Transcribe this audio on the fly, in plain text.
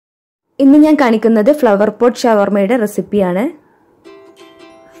ഇന്ന് ഞാൻ കാണിക്കുന്നത് ഫ്ലവർ പോട്ട് ഷവർമയുടെ റെസിപ്പിയാണ്.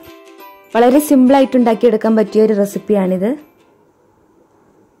 വളരെ സിമ്പിൾ ആയിട്ട് ഉണ്ടാക്കിയെടുക്കാൻ പറ്റിയ ഒരു റെസിപ്പിയാണിത്.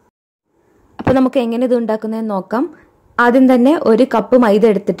 അപ്പോൾ നമുക്ക് എങ്ങനെ ഇത് ഉണ്ടാക്കുന്നതെന്ന് നോക്കാം. ആദ്യം തന്നെ 1 കപ്പ് മൈദ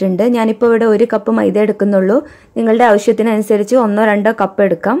എടുത്തിട്ടുണ്ട്. ഞാനിപ്പോൾ ഇവിടെ 1 കപ്പ് മൈദ എടുക്കുന്നുള്ളൂ. നിങ്ങളുടെ ആവശ്യത്തിനനുസരിച്ച് 1-2 കപ്പ്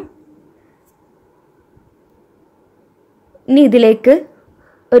എടുക്കാം. ഇനി ഇതിലേക്ക്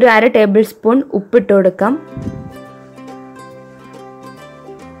ഒരു 1/2 ടേബിൾ സ്പൂൺ ഉപ്പിട്ട് കൊടുക്കാം.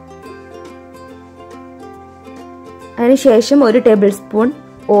 അതിനുശേഷം 1 ടേബിൾ സ്പൂൺ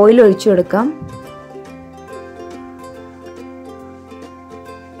ഓയിൽ ഒഴിച്ചു കൊടുക്കാം.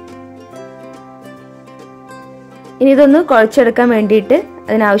 ഇനി ഇതൊന്ന് കുഴച്ചെടുക്കാൻ വേണ്ടിയിട്ട്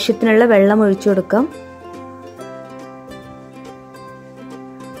അതിനാവശ്യത്തിനുള്ള വെള്ളം ഒഴിച്ചു കൊടുക്കാം.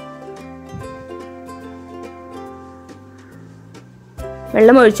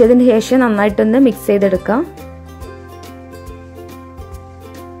 വെള്ളം ഒഴിച്ചതിന് ശേഷം നന്നായിട്ടൊന്ന് മിക്സ് ചെയ്തെടുക്കാം.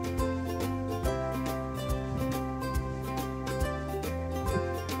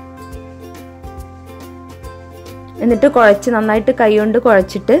 എന്നിട്ട് കുഴച്ച് നന്നായിട്ട് കൈകൊണ്ട്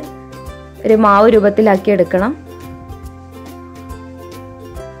കുഴച്ചിട്ട് ഒരു മാവ് രൂപത്തിലാക്കി എടുക്കണം.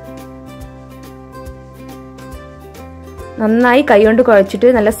 നന്നായി കൈകൊണ്ട് കുഴച്ചിട്ട്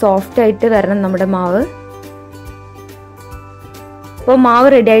നല്ല സോഫ്റ്റ് ആയിട്ട് വരണം നമ്മുടെ മാവ്. അപ്പോൾ മാവ്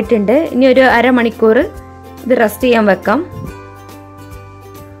റെഡി ആയിട്ടുണ്ട്. ഇനി ഒരു 1/2 മണിക്കൂർ ഇത് റെസ്റ്റ് ചെയ്യാൻ വെക്കാം.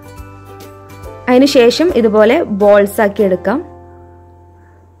 അതിനുശേഷം ഇതുപോലെ ബോൾസ് ആക്കി എടുക്കാം.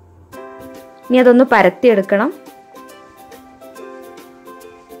 ഇനി അതൊന്ന് പരത്തി എടുക്കണം.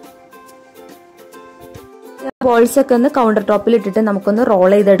 ബോൾസ് ഒക്കെ ഒന്ന് കൗണ്ടർ ടോപ്പിൽ ഇട്ടിട്ട് നമുക്കൊന്ന്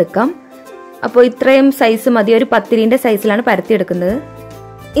റോൾ ചെയ്തെടുക്കാം. അപ്പോൾ ഇത്രയും സൈസ് മതി. ഒരു പത്തിരിന്റെ സൈസിലാണ് പരത്തിയെടുക്കുന്നത്.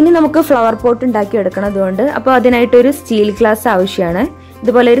 ഇനി നമുക്ക് ഫ്ലവർ പോട്ട് ഉണ്ടാക്കി എടുക്കണം. അതുകൊണ്ട് അപ്പോൾ അതിനായിട്ടൊരു സ്റ്റീൽ ഗ്ലാസ് ആവശ്യമാണ്.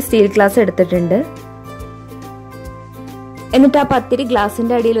 ഇതുപോലെ ഒരു സ്റ്റീൽ ഗ്ലാസ് എടുത്തിട്ടുണ്ട്. എന്നിട്ട് ആ പത്തിരി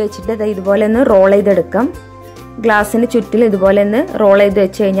ഗ്ലാസിന്റെ അടിയിൽ വെച്ചിട്ട് ഇതുപോലെ ഒന്ന് റോൾ ചെയ്തെടുക്കാം. ഗ്ലാസിന് ചുറ്റിലും ഇതുപോലെ ഒന്ന് റോൾ ചെയ്ത്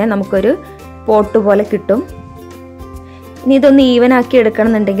വെച്ച് കഴിഞ്ഞാൽ നമുക്കൊരു പോട്ട് പോലെ കിട്ടും. ഇനി ഇതൊന്ന് ഈവൻ ആക്കി എടുക്കണം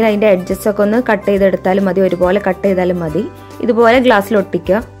എന്നുണ്ടെങ്കിൽ അതിന്റെ എഡ്ജസ് ഒക്കെ ഒന്ന് കട്ട് ചെയ്തെടുത്താലും മതി. ഒരുപോലെ കട്ട് ചെയ്താലും മതി. ഇതുപോലെ ഗ്ലാസ്സിൽ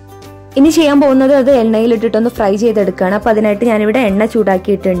ഒട്ടിക്കുക. ഇനി ചെയ്യാൻ പോകുന്നത് അത് എണ്ണയിലിട്ടിട്ടൊന്ന് ഫ്രൈ ചെയ്തെടുക്കുകയാണ്. അപ്പോൾ അതിനായിട്ട് ഞാനിവിടെ എണ്ണ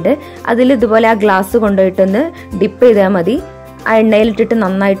ചൂടാക്കിയിട്ടുണ്ട്. അതിൽ ഇതുപോലെ ആ ഗ്ലാസ് കൊണ്ടുപോയിട്ടൊന്ന് ഡിപ്പ് ചെയ്താൽ മതി. ആ എണ്ണയിലിട്ടിട്ട്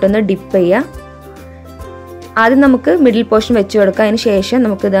നന്നായിട്ടൊന്ന് ഡിപ്പ് ചെയ്യുക. ആദ്യം നമുക്ക് മിഡിൽ പോർഷൻ വെച്ച് കൊടുക്കാം. അതിന് ശേഷം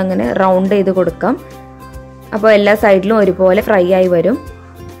നമുക്കിത് അങ്ങനെ റൗണ്ട് ചെയ്ത് കൊടുക്കാം. അപ്പോൾ എല്ലാ സൈഡിലും ഒരുപോലെ ഫ്രൈ ആയി വരും.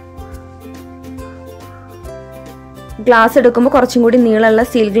 ഗ്ലാസ് എടുക്കുമ്പോൾ കുറച്ചും കൂടി നീളമുള്ള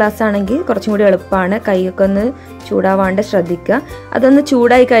സ്റ്റീൽ ഗ്ലാസ് ആണെങ്കിൽ കുറച്ചും കൂടി എളുപ്പമാണ്. കൈയൊക്കെ ഒന്ന് ചൂടാവാണ്ട് ശ്രദ്ധിക്കുക. അതൊന്ന്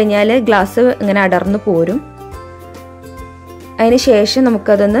ചൂടായി കഴിഞ്ഞാൽ ഗ്ലാസ് ഇങ്ങനെ അടർന്നു പോരും. അതിന് ശേഷം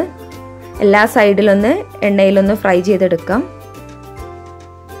നമുക്കതൊന്ന് എല്ലാ സൈഡിലൊന്ന് എണ്ണയിലൊന്ന് ഫ്രൈ ചെയ്തെടുക്കാം.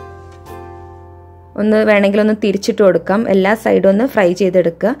 ഒന്ന് വേണമെങ്കിൽ ഒന്ന് തിരിച്ചിട്ട് കൊടുക്കാം. എല്ലാ സൈഡും ഒന്ന് ഫ്രൈ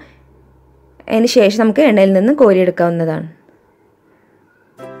ചെയ്തെടുക്കുക. അതിന് ശേഷം നമുക്ക് എണ്ണയിൽ നിന്ന് കോരിയെടുക്കാവുന്നതാണ്.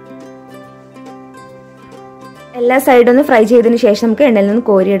 എല്ലാ സൈഡും ഒന്ന് ഫ്രൈ ചെയ്തതിന് ശേഷം നമുക്ക് എണ്ണയിൽ നിന്ന്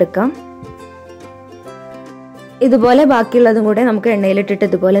കോരിയെടുക്കാം. ഇതുപോലെ ബാക്കിയുള്ളതും കൂടെ നമുക്ക് എണ്ണയിലിട്ടിട്ട്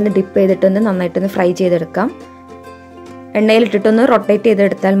ഇതുപോലെ ഒന്ന് ഡിപ്പ് ചെയ്തിട്ടൊന്ന് നന്നായിട്ടൊന്ന് ഫ്രൈ ചെയ്തെടുക്കാം. എണ്ണയിലിട്ടിട്ടൊന്ന് റൊട്ടേറ്റ്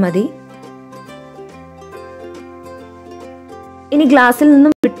ചെയ്തെടുത്താൽ മതി. ഇനി ഗ്ലാസ്സിൽ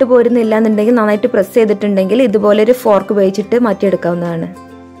നിന്നും വിട്ടു പോരുന്നില്ല എന്നുണ്ടെങ്കിൽ നന്നായിട്ട് പ്രസ് ചെയ്തിട്ടുണ്ടെങ്കിൽ ഇതുപോലെ ഒരു ഫോർക്ക് ഉപയോഗിച്ചിട്ട് മാറ്റിയെടുക്കാവുന്നതാണ്.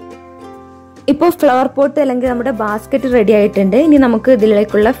 ഇപ്പോൾ ഫ്ലവർ പോട്ട് അല്ലെങ്കിൽ നമ്മുടെ ബാസ്ക്കറ്റ് റെഡി ആയിട്ടുണ്ട്. ഇനി നമുക്ക്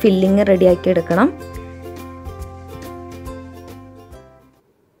ഇതിലേക്കുള്ള ഫില്ലിങ് റെഡിയാക്കി എടുക്കണം.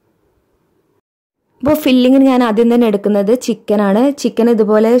 ഇപ്പോൾ ഫില്ലിങ്ങിന് ഞാൻ ആദ്യം തന്നെ എടുക്കുന്നത് ചിക്കനാണ്. ചിക്കൻ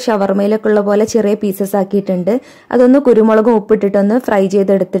ഇതുപോലെ ഷവർമയിലൊക്കെ ഉള്ള പോലെ ചെറിയ പീസസ് ആക്കിയിട്ടുണ്ട്. അതൊന്ന് കുരുമുളകും ഉപ്പിട്ടിട്ടൊന്ന് ഫ്രൈ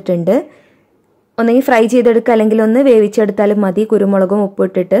ചെയ്തെടുത്തിട്ടുണ്ട്. ഒന്നെങ്കിൽ ഫ്രൈ ചെയ്തെടുക്കുക അല്ലെങ്കിൽ ഒന്ന് വേവിച്ചെടുത്താലും മതി കുരുമുളകും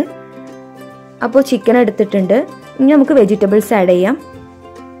ഉപ്പിട്ടിട്ട്. അപ്പോൾ ചിക്കൻ എടുത്തിട്ടുണ്ട്. ഇനി നമുക്ക് വെജിറ്റബിൾസ് ആഡ് ചെയ്യാം.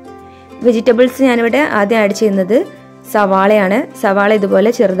 വെജിറ്റബിൾസ് ഞാനിവിടെ ആദ്യം ആഡ് ചെയ്യുന്നത് സവാളയാണ്. സവാള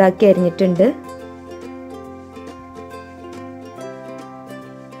ഇതുപോലെ ചെറുതാക്കി അരിഞ്ഞിട്ടുണ്ട്.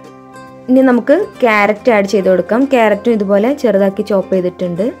 ഇനി നമുക്ക് ക്യാരറ്റ് ആഡ് ചെയ്ത് കൊടുക്കാം. ക്യാരറ്റും ഇതുപോലെ ചെറുതാക്കി ചോപ്പ്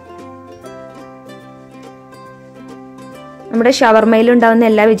ചെയ്തിട്ടുണ്ട്. നമ്മുടെ ഷവർമയിൽ ഉണ്ടാകുന്ന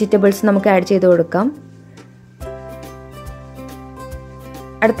എല്ലാ വെജിറ്റബിൾസും നമുക്ക് ആഡ് ചെയ്ത് കൊടുക്കാം.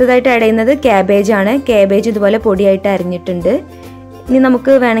 അടുത്തതായിട്ട് ആഡ് ചെയ്യുന്നത് ക്യാബേജ് ആണ്. ക്യാബേജ് ഇതുപോലെ പൊടിയായിട്ട് അരിഞ്ഞിട്ടുണ്ട്. ഇനി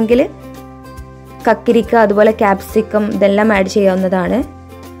നമുക്ക് വേണമെങ്കിൽ കക്കിരിക്ക അതുപോലെ ക്യാപ്സിക്കം ഇതെല്ലാം ആഡ് ചെയ്യാവുന്നതാണ്.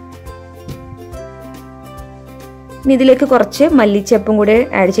 ഇനി ഇതിലേക്ക് കുറച്ച് മല്ലിച്ചപ്പും കൂടി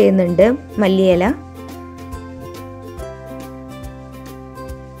ആഡ് ചെയ്യുന്നുണ്ട്, മല്ലിയില.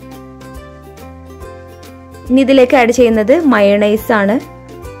 ഇനി ഇതിലേക്ക് ആഡ് ചെയ്യുന്നത് മയണൈസ് ആണ്.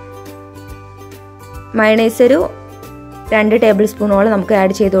 മയണൈസ് ഒരു 2 ടേബിൾ സ്പൂണോളം നമുക്ക്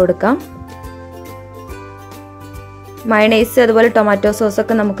ആഡ് ചെയ്ത് കൊടുക്കാം. മയണൈസ് അതുപോലെ ടൊമാറ്റോ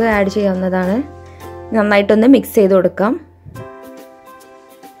സോസൊക്കെ നമുക്ക് ആഡ് ചെയ്യാവുന്നതാണ്. നന്നായിട്ടൊന്ന് മിക്സ് ചെയ്ത് കൊടുക്കാം.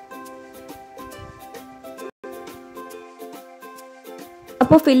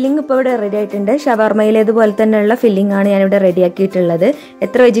 അപ്പോൾ ഫില്ലിംഗ് ഇപ്പോൾ ഇവിടെ റെഡി ആയിട്ടുണ്ട്. ഷവർമയിലേതുപോലെ തന്നെയുള്ള ഫില്ലിംഗ് ആണ് ഞാനിവിടെ റെഡിയാക്കിയിട്ടുള്ളത്.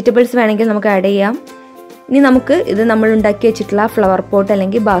 എത്ര വെജിറ്റബിൾസ് വേണമെങ്കിലും നമുക്ക് ആഡ് ചെയ്യാം. ഇനി നമുക്ക് ഇത് നമ്മൾ ഉണ്ടാക്കി വെച്ചിട്ടുള്ള ഫ്ലവർ പോട്ട്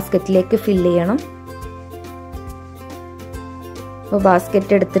അല്ലെങ്കിൽ ബാസ്ക്കറ്റിലേക്ക് ഫില്ല് ചെയ്യണം. അപ്പോൾ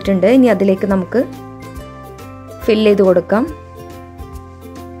ബാസ്ക്കറ്റ് എടുത്തിട്ടുണ്ട്. ഇനി അതിലേക്ക് നമുക്ക് ഫില്ല് ചെയ്ത് കൊടുക്കാം.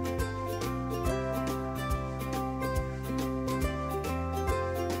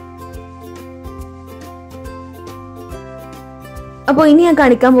 അപ്പോൾ ഇനി ഞാൻ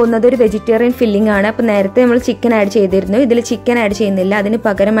കാണിക്കാൻ പോകുന്നത് ഒരു വെജിറ്റേറിയൻ ഫില്ലിംഗ് ആണ്. അപ്പോൾ നേരത്തെ നമ്മൾ ചിക്കൻ ആഡ് ചെയ്തിരുന്നു. ഇതിൽ ചിക്കൻ ആഡ് ചെയ്യുന്നില്ല, അതിന്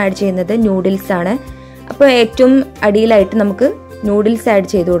പകരം ആഡ് ചെയ്യുന്നത് നൂഡിൽസ് ആണ്. അപ്പോൾ ഏറ്റവും അടിയിലായിട്ട് നമുക്ക് നൂഡിൽസ് ആഡ്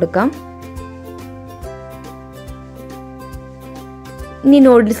ചെയ്ത് കൊടുക്കാം. ഇനി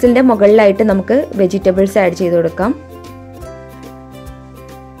നൂഡിൽസിന്റെ മുകളിലായിട്ട് നമുക്ക് വെജിറ്റബിൾസ് ആഡ് ചെയ്ത് കൊടുക്കാം.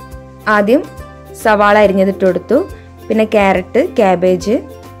 ആദ്യം സവാള അരിഞ്ഞതിട്ട് കൊടുത്തു, പിന്നെ ക്യാരറ്റ്, ക്യാബേജ്,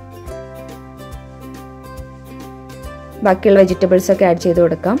 ബാക്കിയുള്ള വെജിറ്റബിൾസ് ഒക്കെ ആഡ് ചെയ്ത്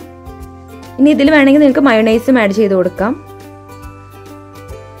കൊടുക്കാം. ഇനി ഇതിൽ വേണമെങ്കിൽ നിങ്ങൾക്ക് മയോണൈസും ആഡ് ചെയ്ത് കൊടുക്കാം.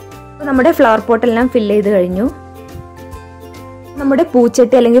 അപ്പോൾ നമ്മുടെ ഫ്ലവർ പോട്ടെല്ലാം ഫില്ല് ചെയ്ത് കഴിഞ്ഞു. നമ്മുടെ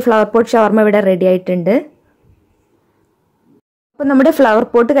പൂച്ചട്ടി അല്ലെങ്കിൽ ഫ്ലവർ പോട്ട് ഷവർമ ഇവിടെ റെഡി ആയിട്ടുണ്ട്. അപ്പോൾ നമ്മുടെ ഫ്ലവർ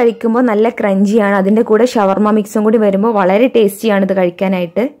പോട്ട് കഴിക്കുമ്പോൾ നല്ല ക്രഞ്ചിയാണ്. അതിൻ്റെ കൂടെ ഷവർമ മിക്സും കൂടി വരുമ്പോൾ വളരെ ടേസ്റ്റിയാണ് ഇത്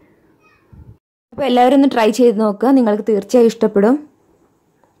കഴിക്കാനായിട്ട്. അപ്പോൾ എല്ലാവരും ഒന്ന് ട്രൈ ചെയ്ത് നോക്കുക, നിങ്ങൾക്ക് തീർച്ചയായും ഇഷ്ടപ്പെടും.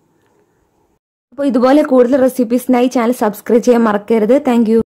 അപ്പോൾ ഇതുപോലെ കൂടുതൽ റെസിപ്പീസിനായി ചാനൽ സബ്സ്ക്രൈബ് ചെയ്യാൻ മറക്കരുത്. Thank you.